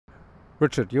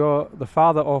Richard, you're the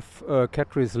father of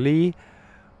Catrice Lee,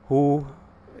 who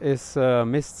is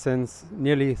missed since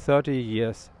nearly 37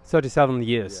 years.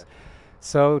 Yeah.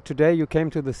 So today you came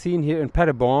to the scene here in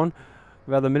Paderborn,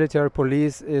 where the military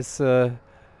police is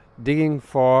digging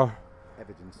for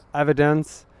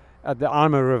evidence at the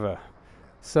Alma River.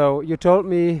 So you told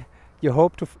me you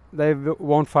hope they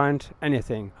won't find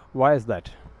anything. Why is that?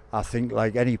 I think,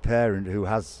 like any parent who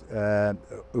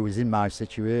is in my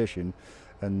situation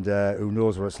and who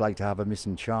knows what it's like to have a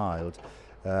missing child,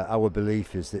 our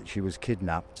belief is that she was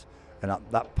kidnapped, and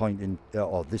at that point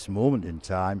or this moment in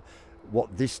time,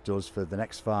 what this does for the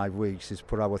next 5 weeks is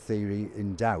put our theory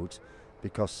in doubt,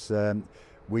 because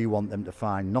we want them to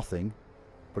find nothing,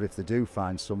 but if they do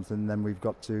find something, then we've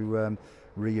got to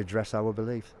readdress our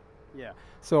belief. Yeah.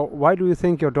 So why do you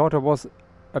think your daughter was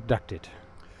abducted?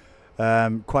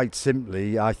 Quite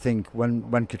simply, I think when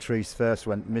Katrice first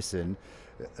went missing,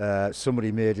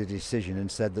 somebody made a decision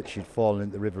and said that she'd fallen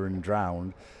into the river and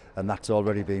drowned, and that's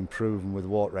already been proven with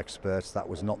water experts that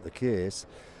was not the case.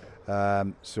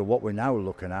 So what we're now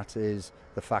looking at is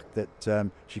the fact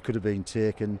that she could have been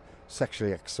taken,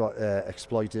 sexually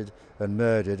exploited and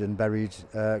murdered and buried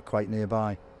quite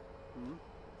nearby.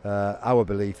 Our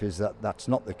belief is that that's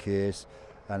not the case,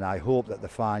 and I hope that they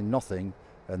find nothing,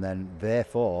 and then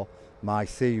therefore my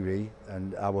theory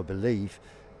and our belief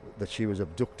that she was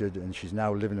abducted and she's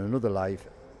now living another life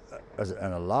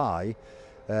and a lie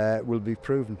will be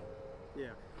proven. Yeah.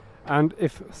 And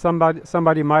if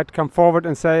somebody might come forward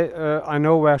and say, I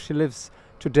know where she lives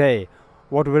today,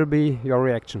 what will be your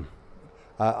reaction?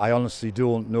 I honestly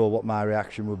don't know what my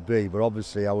reaction would be, but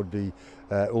obviously I would be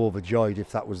overjoyed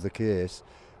if that was the case.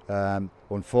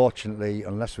 Unfortunately,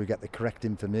 unless we get the correct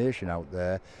information out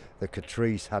there, that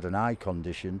Katrice had an eye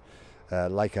condition,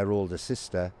 like her older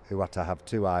sister, who had to have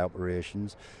 2 eye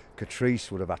operations. Katrice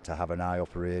would have had to have an eye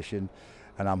operation,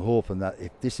 and I'm hoping that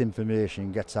if this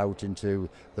information gets out into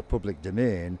the public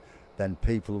domain, then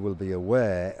people will be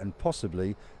aware, and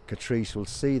possibly Katrice will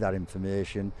see that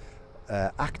information,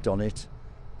 act on it,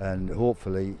 and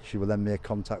hopefully she will then make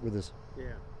contact with us.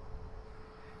 Yeah.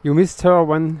 You missed her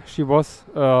when she was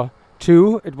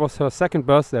 2. It was her 2nd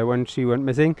birthday when she went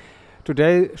missing.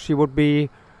 Today she would be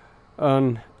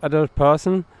an adult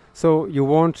person, so you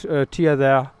won't tear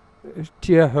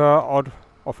her out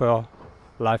of her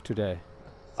life today.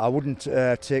 I wouldn't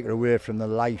take her away from the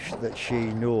life that she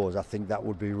knows. I think that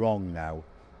would be wrong now.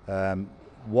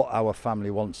 What our family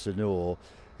wants to know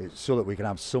is, so that we can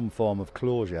have some form of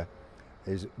closure,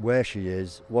 is where she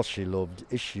is, was she loved,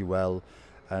 is she well,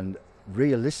 and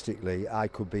realistically I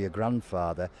could be a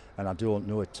grandfather, and I don't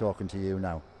know it talking to you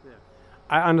now. Yeah.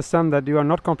 I understand that you are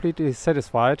not completely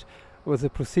satisfied with the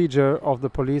procedure of the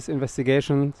police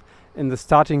investigations in the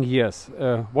starting years.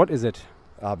 What is it?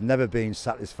 I've never been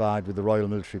satisfied with the Royal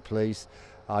Military Police.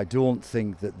 I don't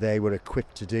think that they were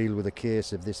equipped to deal with a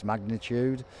case of this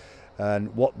magnitude,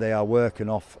 and what they are working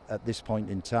off at this point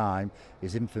in time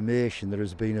is information that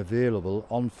has been available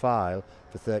on file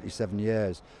for 37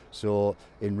 years. So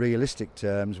in realistic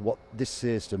terms, what this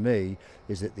says to me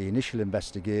is that the initial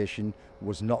investigation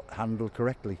was not handled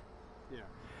correctly.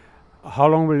 Yeah. How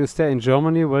long will you stay in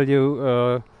Germany? Will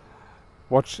you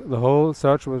watch the whole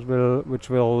search, which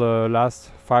will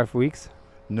last 5 weeks?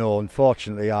 No,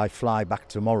 unfortunately I fly back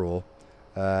tomorrow,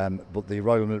 but the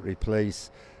Royal Military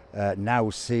Police now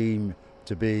seem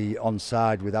to be on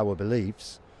side with our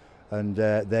beliefs, and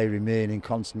they remain in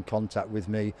constant contact with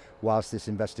me whilst this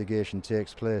investigation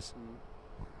takes place.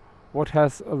 What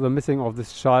has the missing of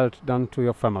this child done to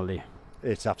your family?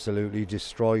 It's absolutely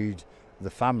destroyed the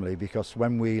family, because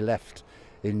when we left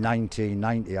in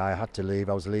 1990, I had to leave,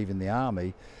 I was leaving the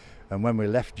army, and when we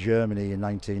left Germany in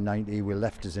 1990, we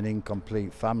left as an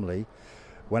incomplete family.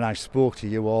 When I spoke to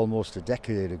you almost a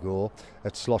decade ago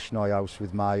at Sloshnoi House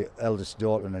with my eldest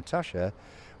daughter Natasha,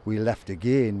 we left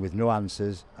again with no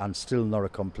answers and still not a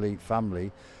complete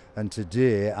family. And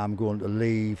today I'm going to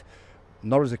leave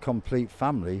not as a complete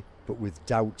family, but with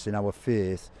doubts in our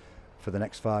faith for the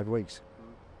next 5 weeks.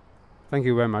 Thank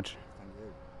you very much.